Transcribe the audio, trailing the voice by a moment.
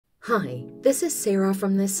Hi, this is Sarah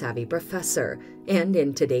from The Savvy Professor, and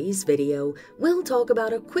in today's video, we'll talk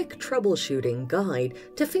about a quick troubleshooting guide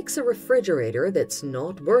to fix a refrigerator that's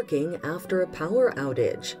not working after a power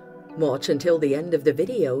outage. Watch until the end of the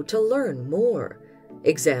video to learn more.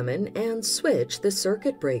 Examine and switch the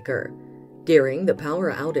circuit breaker. During the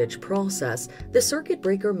power outage process, the circuit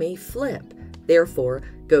breaker may flip. Therefore,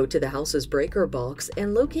 go to the house's breaker box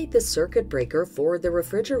and locate the circuit breaker for the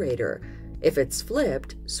refrigerator. If it's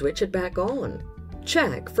flipped, switch it back on.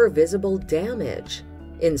 Check for visible damage.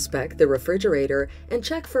 Inspect the refrigerator and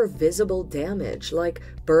check for visible damage like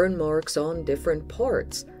burn marks on different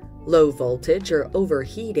parts. Low voltage or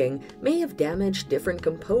overheating may have damaged different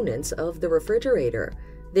components of the refrigerator.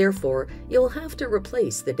 Therefore, you'll have to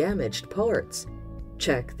replace the damaged parts.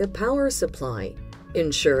 Check the power supply.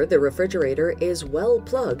 Ensure the refrigerator is well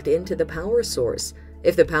plugged into the power source.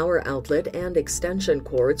 If the power outlet and extension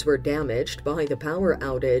cords were damaged by the power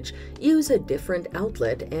outage, use a different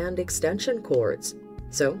outlet and extension cords.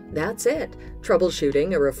 So that's it.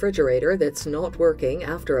 Troubleshooting a refrigerator that's not working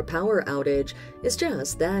after a power outage is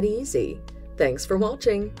just that easy. Thanks for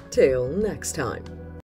watching. Till next time.